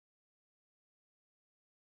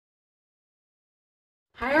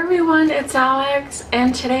Hi everyone, it's Alex,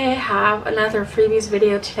 and today I have another freebies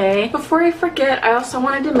video today. Before I forget, I also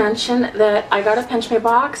wanted to mention that I got a PinchMe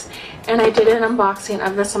Box and I did an unboxing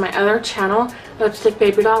of this on my other channel, Lipstick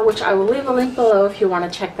Baby Doll, which I will leave a link below if you want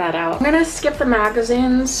to check that out. I'm going to skip the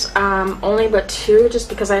magazines, only but two, just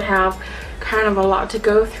because I have kind of a lot to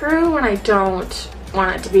go through and I don't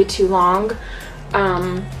want it to be too long.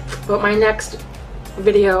 But my next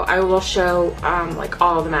video I will show like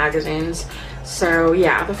all of the magazines. So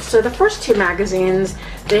yeah, so the first two magazines,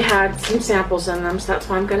 they had some samples in them, so that's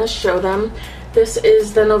why I'm going to show them. This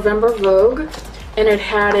is the November Vogue, and it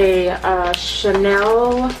had a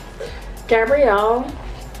Chanel Gabrielle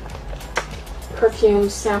perfume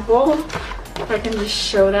sample, if I can just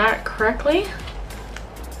show that correctly.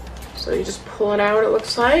 So you just pull it out, it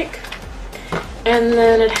looks like. And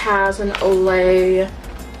then it has an Olay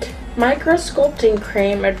Micro Sculpting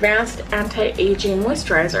Cream Advanced Anti-Aging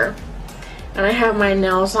Moisturizer. And I have my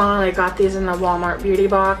nails on. I got these in the Walmart beauty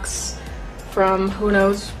box from who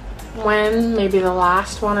knows when, maybe the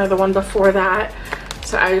last one or the one before that.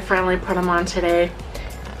 So I finally put them on today.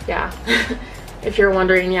 Yeah, if you're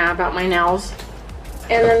wondering, yeah, about my nails.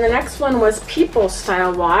 And then the next one was People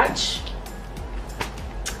Style Watch.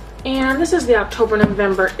 And this is the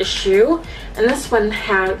October-November issue. And this one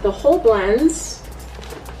had the whole blends,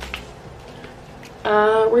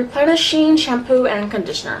 replenishing shampoo and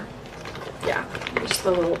conditioner. Yeah, just the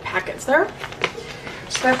little packets there.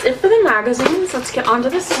 So that's it for the magazines. Let's get on to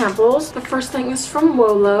the samples. The first thing is from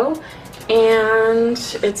Wolo, and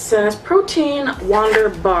it says Protein Wander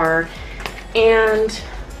Bar. And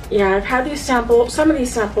yeah, I've had these samples, some of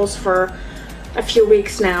these samples for a few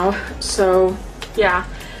weeks now. So yeah,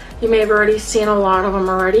 you may have already seen a lot of them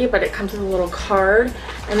already, but it comes with a little card.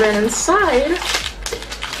 And then inside,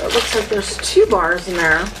 it looks like there's 2 bars in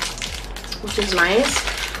there, which is nice.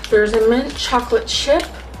 There's a mint chocolate chip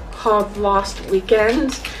called Lost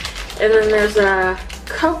Weekend, and then there's a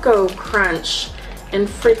Cocoa Crunch and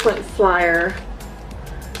Frequent Flyer.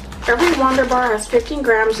 Every Wonder Bar has 15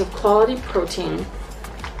 grams of quality protein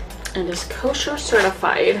and is kosher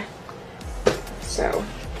certified. So,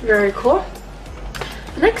 very cool.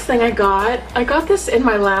 The next thing I got this in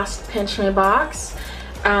my last PinchMe Box,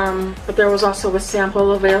 but there was also a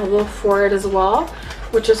sample available for it as well,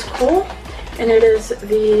 which is cool. And it is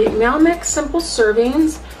the Meal Mix Simple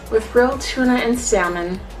Servings with real tuna and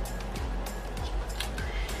salmon.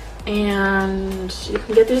 And you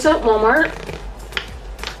can get these at Walmart.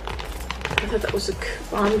 I thought that was a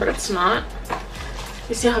coupon, but it's not.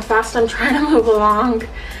 You see how fast I'm trying to move along.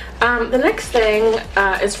 The next thing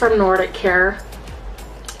is from Nordic Care.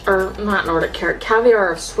 Or not Nordic Care,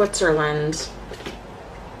 Caviar of Switzerland.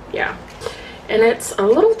 Yeah. And it's a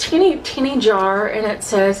little teeny jar, and it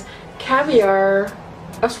says Caviar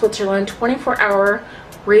of Switzerland 24-hour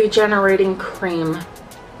regenerating cream.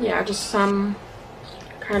 Yeah, just some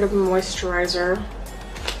kind of moisturizer,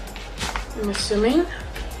 I'm assuming.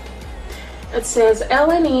 It says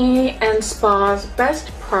L&E and Spa's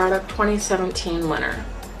Best Product 2017 winner.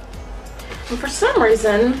 And for some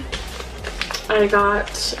reason, I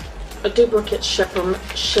got a duplicate shipment,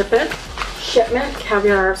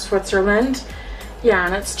 Caviar of Switzerland. Yeah,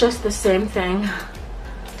 and it's just the same thing.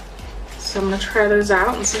 So I'm going to try those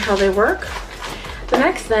out and see how they work. The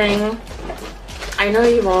next thing, I know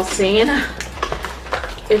you've all seen,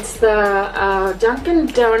 it's the Dunkin'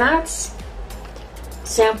 Donuts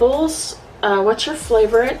samples. What's your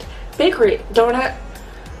favorite bakery donut?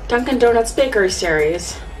 Dunkin' Donuts Bakery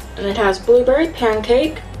Series. And it has blueberry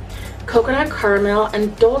pancake, coconut caramel,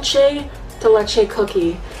 and dulce de leche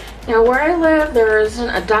cookie. Now where I live, there isn't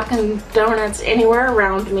a Dunkin' Donuts anywhere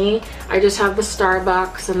around me. I just have the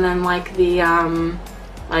Starbucks and then like the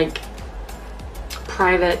like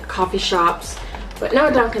private coffee shops, but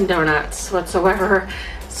no Dunkin' Donuts whatsoever.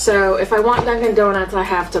 So if I want Dunkin' Donuts, I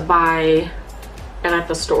have to buy it at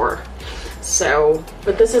the store. So,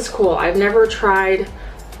 but this is cool. I've never tried,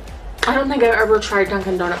 I don't think I've ever tried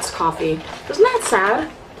Dunkin' Donuts coffee. Isn't that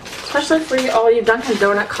sad? Especially for all you Dunkin'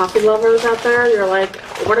 Donut coffee lovers out there, you're like,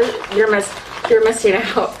 what are you're missing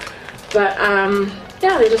out. But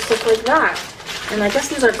yeah, they just look like that. And I guess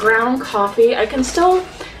these are ground coffee. I can still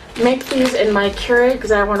make these in my Keurig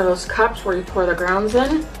because I have one of those cups where you pour the grounds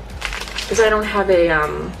in. Because I don't have a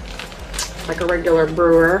like a regular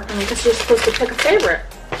brewer. And I guess you're supposed to pick a favorite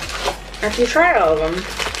after you try all of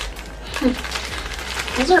them.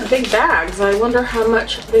 These are big bags. I wonder how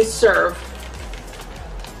much they serve.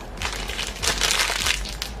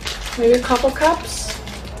 Maybe a couple cups?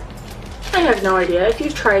 I have no idea. If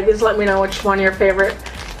you've tried these, let me know which one your favorite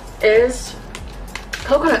is.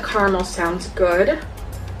 Coconut caramel sounds good,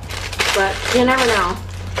 but you never know.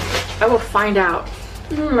 I will find out.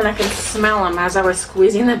 And I can smell them as I was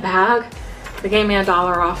squeezing the bag. They gave me a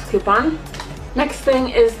 $1 off coupon. Next thing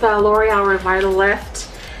is the L'Oreal Revitalift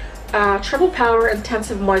Triple Power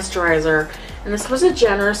Intensive Moisturizer. And this was a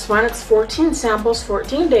generous one. It's 14 samples,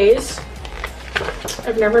 14 days.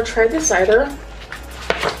 I've never tried this either.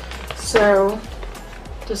 So,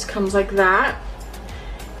 just comes like that.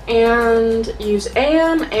 And use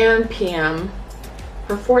AM and PM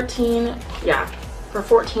for 14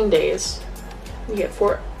 days. You get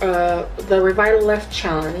the Revitalift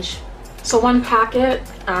Challenge. So one packet,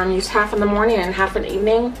 use half in the morning and half in the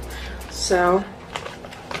evening. So,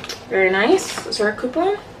 very nice. Is there a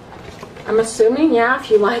coupon? I'm assuming, yeah,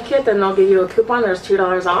 if you like it, then they'll give you a coupon. There's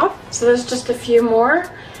 $2 off. So there's just a few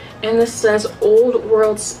more. And this says Old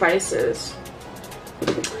World Spices.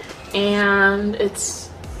 And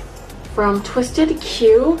it's from Twisted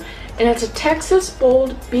Q. And it's a Texas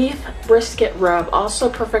Bold Beef Brisket Rub. Also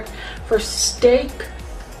perfect for steak,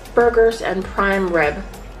 burgers, and prime rib.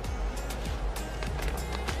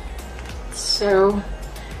 So,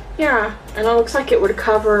 yeah. And it looks like it would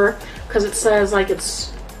cover, because it says like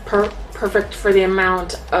it's perfect for the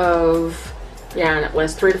amount of, yeah, and it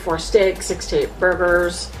was 3 to 4 steaks, 6 to 8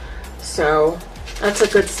 burgers. So, that's a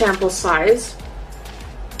good sample size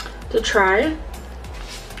to try.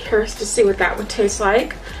 Curious to see what that would taste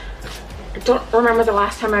like. I don't remember the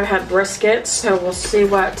last time I had brisket, so we'll see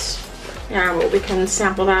what we can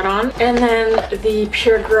sample that on. And then the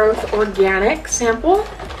Pure Growth Organic sample.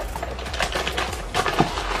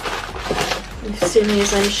 You've seen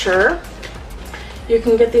these, I'm sure. You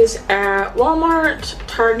can get these at Walmart,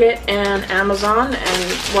 Target, and Amazon,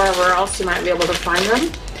 and wherever else you might be able to find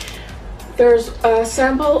them. There's a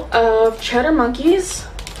sample of cheddar monkeys.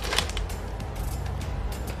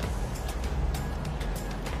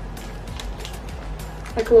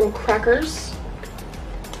 Like little crackers.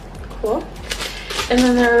 Cool. And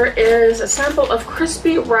then there is a sample of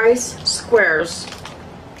crispy rice squares.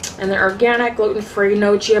 And they're organic, gluten-free,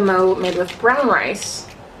 no GMO, made with brown rice.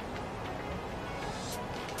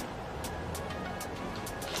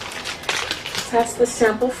 So that's the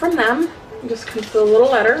sample from them. You just can put a little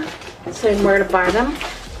letter saying where to buy them.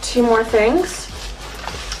 2 more things.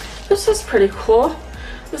 This is pretty cool.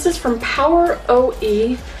 This is from Power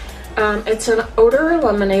OE. It's an odor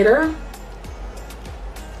eliminator,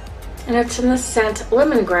 and it's in the scent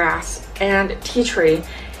lemongrass and tea tree,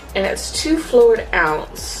 and it's 2 fluid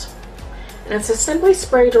ounce. And it's a simply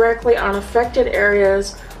spray directly on affected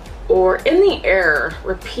areas or in the air.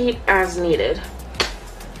 Repeat as needed.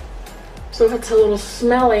 So if it's a little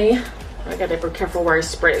smelly, I gotta be careful where I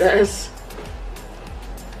spray this.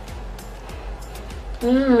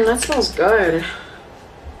 That smells good.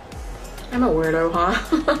 I'm a weirdo,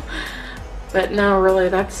 huh? But no, really,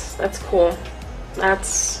 that's cool.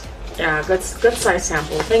 That's, yeah, good size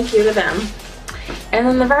sample. Thank you to them. And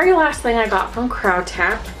then the very last thing I got from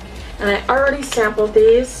CrowdTap, and I already sampled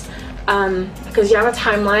these, because you have a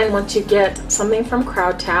timeline. Once you get something from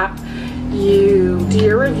CrowdTap, you do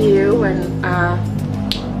your review and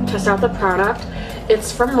test out the product.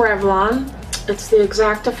 It's from Revlon. It's the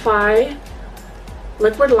Exactify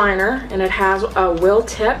liquid liner, and it has a wheel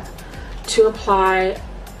tip to apply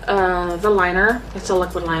the liner. It's a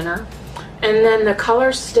liquid liner. And then the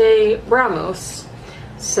Color Stay Brow Mousse.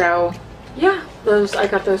 So yeah, I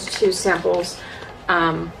got those 2 samples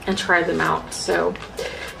and tried them out. So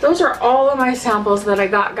those are all of my samples that I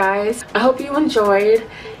got, guys. I hope you enjoyed,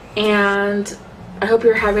 and I hope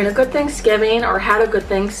you're having a good Thanksgiving, or had a good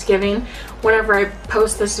Thanksgiving whenever I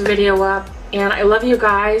post this video up. And I love you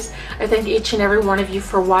guys. I thank each and every one of you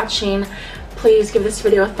for watching. Please give this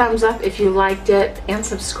video a thumbs up if you liked it, and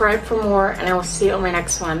subscribe for more, and I will see you on my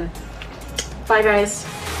next one. Bye, guys.